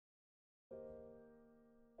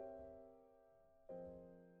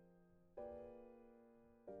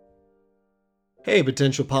Hey,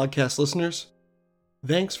 potential podcast listeners.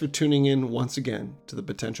 Thanks for tuning in once again to the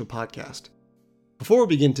Potential Podcast. Before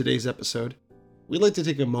we begin today's episode, we'd like to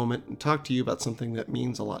take a moment and talk to you about something that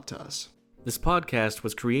means a lot to us. This podcast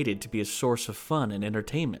was created to be a source of fun and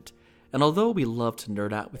entertainment, and although we love to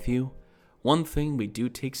nerd out with you, one thing we do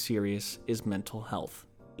take serious is mental health.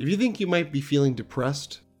 If you think you might be feeling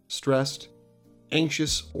depressed, stressed,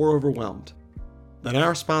 anxious, or overwhelmed, then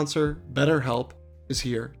our sponsor, BetterHelp, is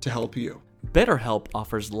here to help you. BetterHelp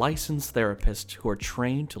offers licensed therapists who are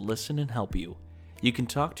trained to listen and help you. You can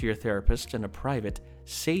talk to your therapist in a private,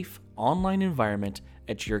 safe, online environment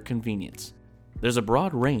at your convenience. There's a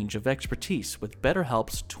broad range of expertise with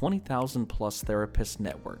BetterHelp's 20,000 plus therapist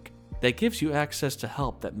network that gives you access to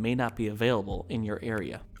help that may not be available in your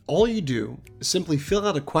area. All you do is simply fill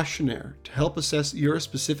out a questionnaire to help assess your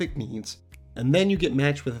specific needs, and then you get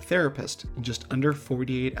matched with a therapist in just under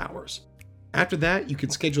 48 hours. After that, you can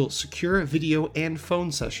schedule secure video and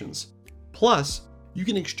phone sessions. Plus, you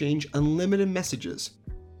can exchange unlimited messages,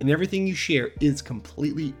 and everything you share is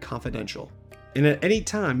completely confidential. And at any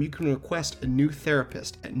time, you can request a new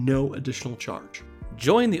therapist at no additional charge.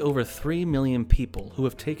 Join the over 3 million people who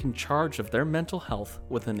have taken charge of their mental health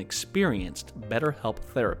with an experienced BetterHelp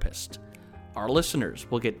therapist. Our listeners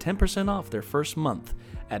will get 10% off their first month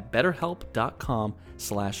at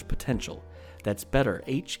betterhelp.com/potential. That's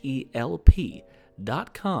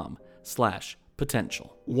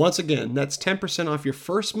betterhelp.com/potential. Once again, that's 10% off your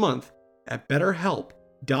first month at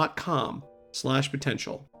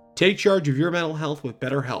betterhelp.com/potential. Take charge of your mental health with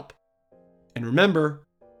BetterHelp. And remember,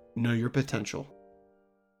 know your potential.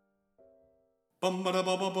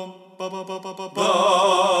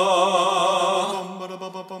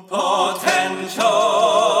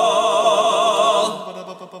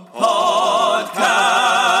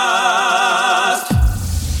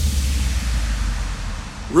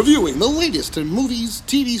 Reviewing the latest in movies,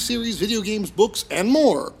 TV series, video games, books, and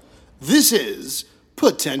more. This is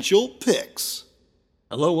Potential Picks.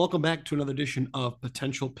 Hello, welcome back to another edition of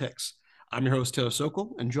Potential Picks. I'm your host, Teo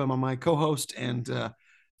Sokol, and joined by my co-host and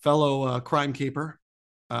fellow crime caper,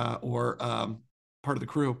 part of the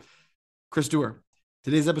crew, Chris Dewar.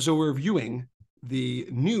 Today's episode, we're reviewing the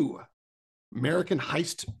new American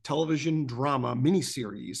heist television drama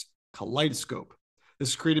miniseries, Kaleidoscope.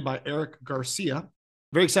 This is created by Eric Garcia.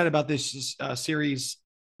 Very excited about this series.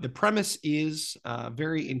 The premise is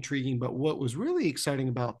very intriguing, but what was really exciting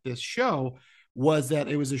about this show was that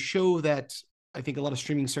it was a show that I think a lot of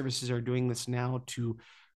streaming services are doing this now to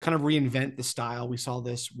kind of reinvent the style. We saw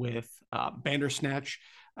this with Bandersnatch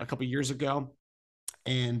a couple years ago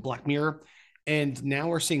and Black Mirror. And now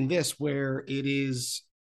we're seeing this where it is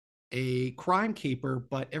a crime caper,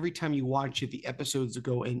 but every time you watch it, the episodes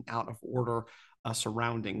go in out of order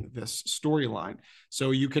surrounding this storyline. So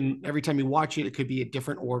you can, every time you watch it, it could be a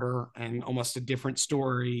different order and almost a different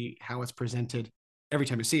story, how it's presented every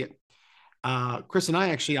time you see it. Chris and I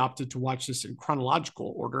actually opted to watch this in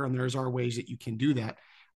chronological order, and there's our ways that you can do that.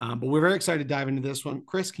 But we're very excited to dive into this one.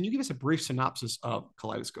 Chris, can you give us a brief synopsis of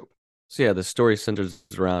Kaleidoscope? So yeah, the story centers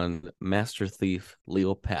around master thief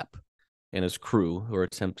Leo Papp and his crew who are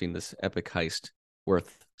attempting this epic heist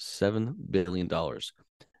worth $7 billion.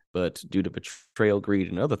 But due to betrayal, greed,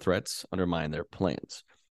 and other threats, undermine their plans.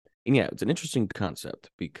 And yeah, it's an interesting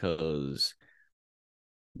concept because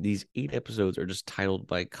these 8 episodes are just titled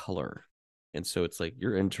by color. And so it's like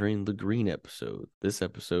you're entering the green episode. This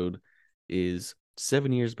episode is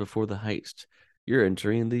 7 years before the heist. You're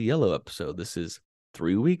entering the yellow episode. This is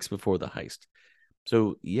 3 weeks before the heist.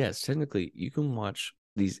 So yes, technically you can watch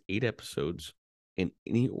these 8 episodes in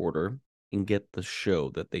any order and get the show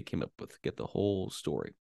that they came up with, get the whole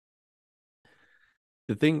story.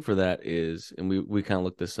 The thing for that is, and we kind of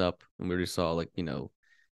looked this up and we already saw, like, you know,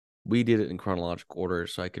 we did it in chronological order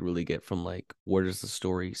so I could really get from like where does the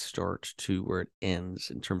story start to where it ends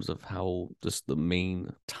in terms of how just the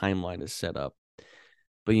main timeline is set up.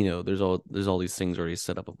 But you know, there's all these things already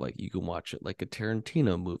set up of like you can watch it like a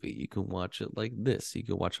Tarantino movie, you can watch it like this, you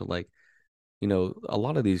can watch it like, you know, a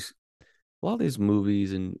lot of these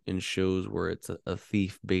movies and shows where it's a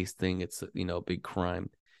thief based thing, it's, you know, a big crime.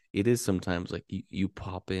 It is sometimes like you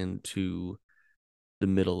pop into the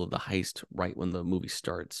middle of the heist right when the movie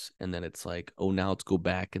starts, and then it's like, oh, now let's go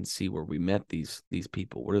back and see where we met these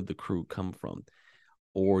people. Where did the crew come from?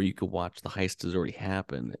 Or you could watch the heist has already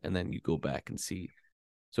happened, and then you go back and see.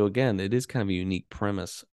 So again, it is kind of a unique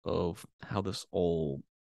premise of how this all,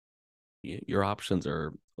 your options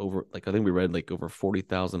are over. Like I think we read like over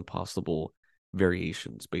 40,000 possible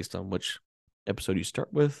variations based on which episode you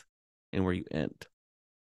start with and where you end.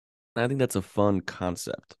 And I think that's a fun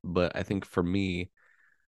concept, but I think for me,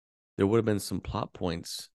 there would have been some plot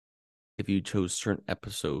points if you chose certain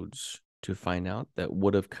episodes to find out that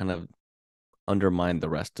would have kind of undermined the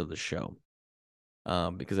rest of the show.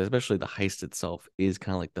 Because especially the heist itself is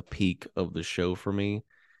kind of like the peak of the show for me.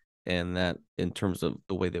 And that, in terms of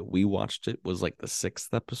the way that we watched it, was like the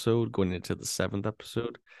 6th episode going into the 7th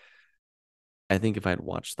episode. I think if I'd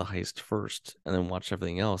watched the heist first and then watched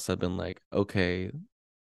everything else, I'd been like, okay,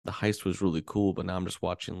 the heist was really cool, but now I'm just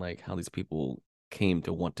watching like how these people came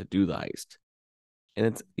to want to do the heist. And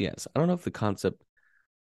it's, yes, I don't know if the concept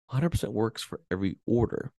 100% works for every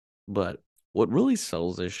order, but what really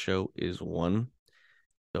sells this show is, one,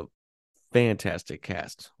 the fantastic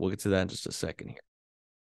cast. We'll get to that in just a second here.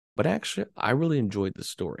 But actually, I really enjoyed the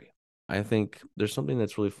story. I think there's something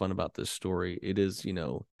that's really fun about this story. It is,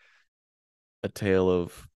 a tale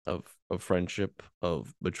of friendship,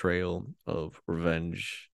 of betrayal, of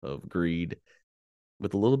revenge, of greed,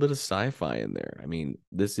 with a little bit of sci-fi in there. I mean,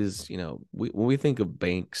 this is, when we think of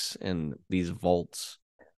banks and these vaults,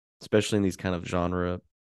 especially in these kind of genre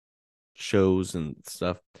shows and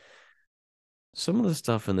stuff, some of the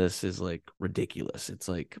stuff in this is like ridiculous. It's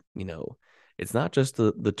like, it's not just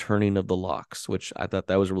the turning of the locks, which I thought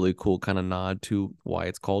that was a really cool kind of nod to why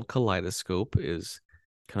it's called Kaleidoscope, is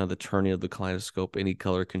kind of the turning of the kaleidoscope. Any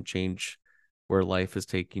color can change where life is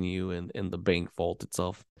taking you, and in the bank vault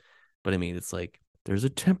itself. But I mean, it's like there's a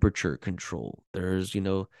temperature control. There's,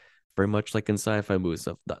 very much like in sci-fi movies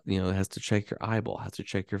stuff, it has to check your eyeball, has to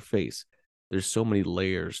check your face. There's so many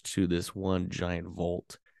layers to this one giant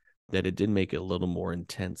vault that it did make it a little more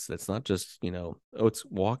intense. That's not just, it's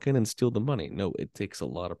walk in and steal the money. No, it takes a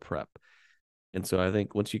lot of prep. And so I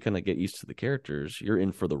think once you kind of get used to the characters, you're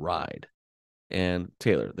in for the ride. And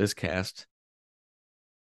Taylor, this cast,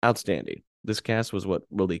 outstanding. This cast was what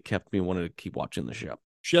really kept me wanting to keep watching the show.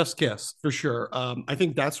 Chef's kiss for sure. I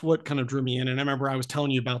think that's what kind of drew me in. And I remember I was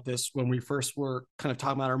telling you about this when we first were kind of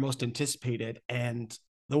talking about our most anticipated. And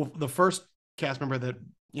the first cast member that,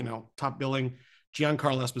 top billing,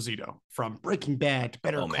 Giancarlo Esposito, from Breaking Bad,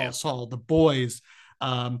 Better Call Saul, The Boys,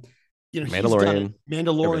 Mandalorian,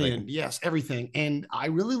 Mandalorian, yes, everything. And I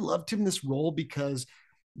really loved him in this role because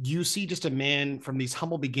you see just a man from these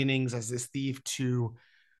humble beginnings as this thief to,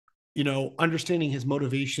 understanding his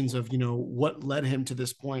motivations of, what led him to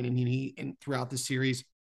this point. And throughout the series,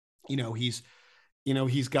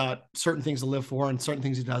 he's got certain things to live for and certain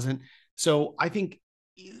things he doesn't. So I think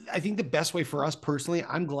the best way for us personally,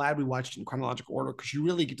 I'm glad we watched in chronological order, because you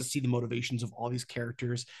really get to see the motivations of all these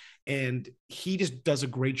characters, and he just does a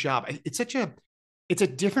great job. It's a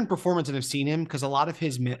different performance than I've seen him, because a lot of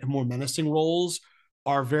his more menacing roles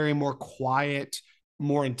are very more quiet,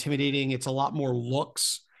 more intimidating. It's a lot more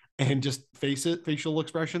looks and just facial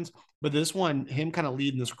expressions. But this one, him kind of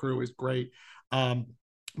leading this crew is great.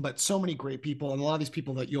 But so many great people, and a lot of these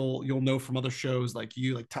people that you'll know from other shows, like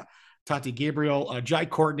Tati Gabriel, Jai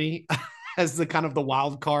Courtney as the kind of the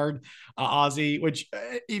wild card, Ozzy, which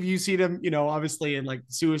if you see him, obviously in like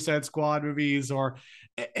Suicide Squad movies or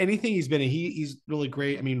anything he's been in, he's really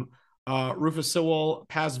great. I mean, Rufus Sewell,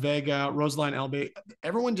 Paz Vega, Rosaline Elbay,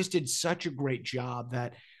 everyone just did such a great job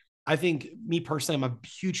that I think, me personally, I'm a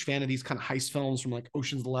huge fan of these kind of heist films from like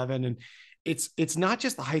Ocean's 11. And it's not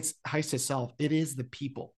just the heist itself. It is the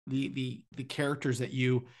people, the characters that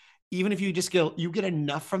even if you just get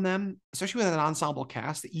enough from them, especially with an ensemble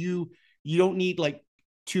cast, that you don't need like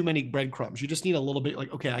too many breadcrumbs. You just need a little bit,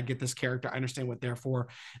 like, okay, I get this character, I understand what they're for.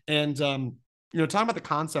 And talking about the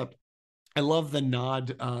concept, I love the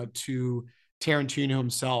nod to Tarantino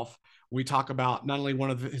himself. We talk about not only one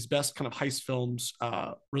of his best kind of heist films,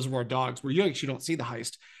 Reservoir Dogs, where you actually don't see the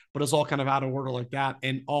heist, but it's all kind of out of order like that.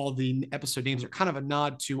 And all the episode names are kind of a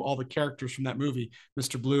nod to all the characters from that movie,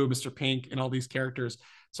 Mr. Blue, Mr. Pink, and all these characters.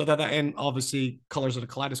 So and obviously Colors of the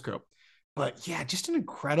Kaleidoscope. But yeah, just an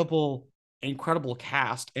incredible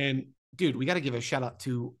cast. And dude, we got to give a shout out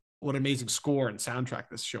to what amazing score and soundtrack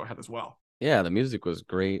this show had as well. Yeah, the music was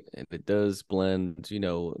great, and it does blend,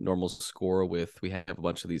 normal score with, we have a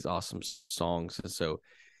bunch of these awesome songs. And so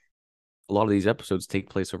a lot of these episodes take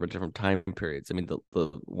place over different time periods. I mean, the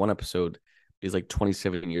one episode is like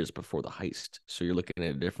 27 years before the heist. So you're looking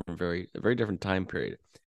at a very different time period.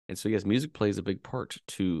 And so, yes, music plays a big part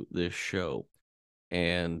to this show.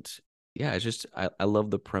 And yeah, it's just, I love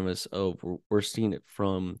the premise of we're seeing it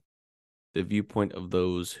from the viewpoint of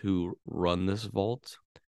those who run this vault,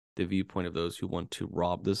 the viewpoint of those who want to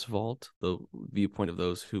rob this vault, the viewpoint of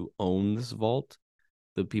those who own this vault,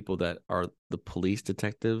 the people that are the police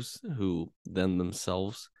detectives who then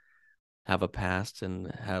themselves have a past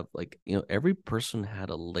and have every person had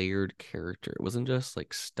a layered character. It wasn't just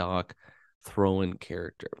like stock throw-in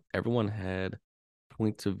character. Everyone had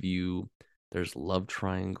points of view. There's love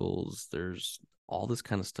triangles. There's all this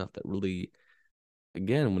kind of stuff that really,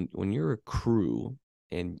 again, when you're a crew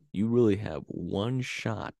and you really have one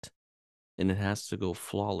shot and it has to go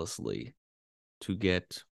flawlessly to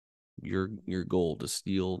get your goal, to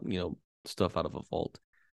steal, stuff out of a vault.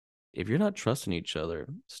 If you're not trusting each other,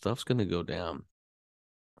 stuff's going to go down.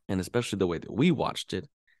 And especially the way that we watched it,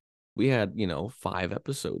 we had, 5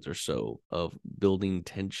 episodes or so of building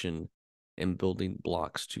tension and building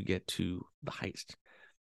blocks to get to the heist.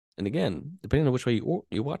 And again, depending on which way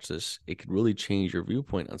you watch this, it could really change your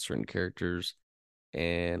viewpoint on certain characters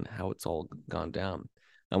and how it's all gone down.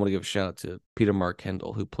 I want to give a shout out to Peter Mark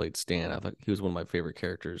Kendall, who played Stan. I thought he was one of my favorite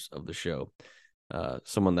characters of the show.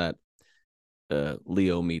 Someone that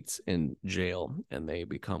Leo meets in jail, and they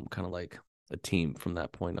become kind of like a team from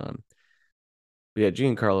that point on. But yeah,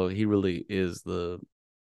 Giancarlo, he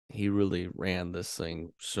really ran this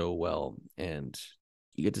thing so well, and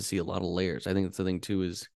you get to see a lot of layers. I think that's the thing too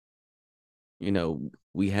is,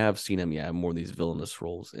 we have seen him, more of these villainous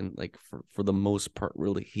roles, and like for the most part,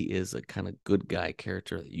 really, he is a kind of good guy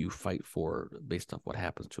character that you fight for based off what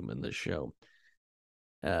happens to him in this show.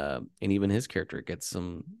 And even his character gets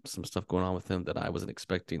some stuff going on with him that I wasn't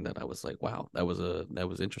expecting. That I was like, wow, that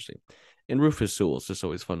was interesting. And Rufus Sewell is just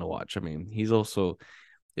always fun to watch. I mean,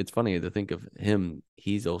 it's funny to think of him.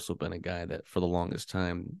 He's also been a guy that for the longest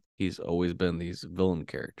time, he's always been these villain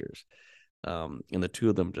characters. And the two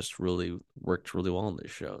of them just really worked really well in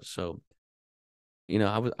this show. So,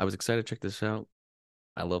 I was excited to check this out.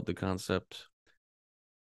 I love the concept.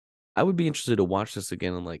 I would be interested to watch this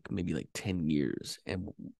again in maybe 10 years and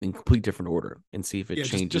in complete different order and see if it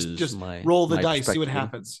changes. Just roll the dice, see what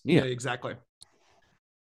happens. Yeah, exactly.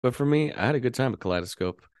 But for me, I had a good time at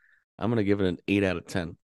Kaleidoscope. I'm going to give it an 8 out of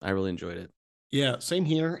 10. I really enjoyed it. Yeah, same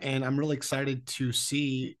here. And I'm really excited to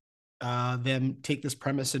see them take this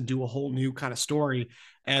premise and do a whole new kind of story,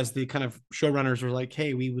 as the kind of showrunners are like,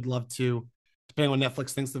 hey, we would love to, depending on what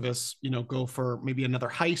Netflix thinks of this, go for maybe another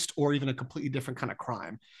heist or even a completely different kind of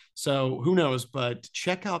crime. So who knows, but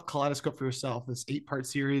check out Kaleidoscope for yourself, this 8-part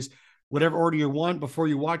series, whatever order you want. Before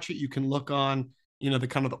you watch it, you can look on, the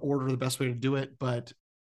kind of the order, the best way to do it. But,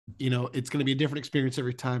 it's going to be a different experience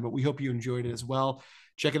every time, but we hope you enjoyed it as well.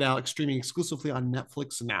 Check it out, streaming exclusively on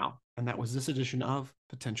Netflix now. And that was this edition of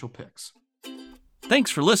Potential Picks.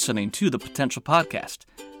 Thanks for listening to the Potential Podcast.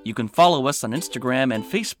 You can follow us on Instagram and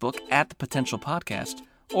Facebook at The Potential Podcast,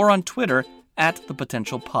 or on Twitter at The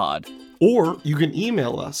Potential Pod. Or you can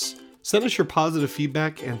email us. Send us your positive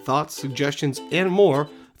feedback and thoughts, suggestions, and more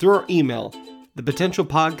through our email,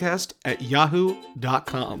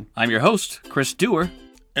 thepotentialpodcast@yahoo.com. I'm your host, Chris Dewar.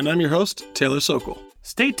 And I'm your host, Taylor Sokol.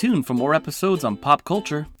 Stay tuned for more episodes on pop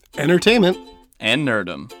culture, entertainment, and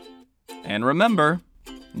nerdom. And remember,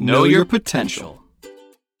 know your potential.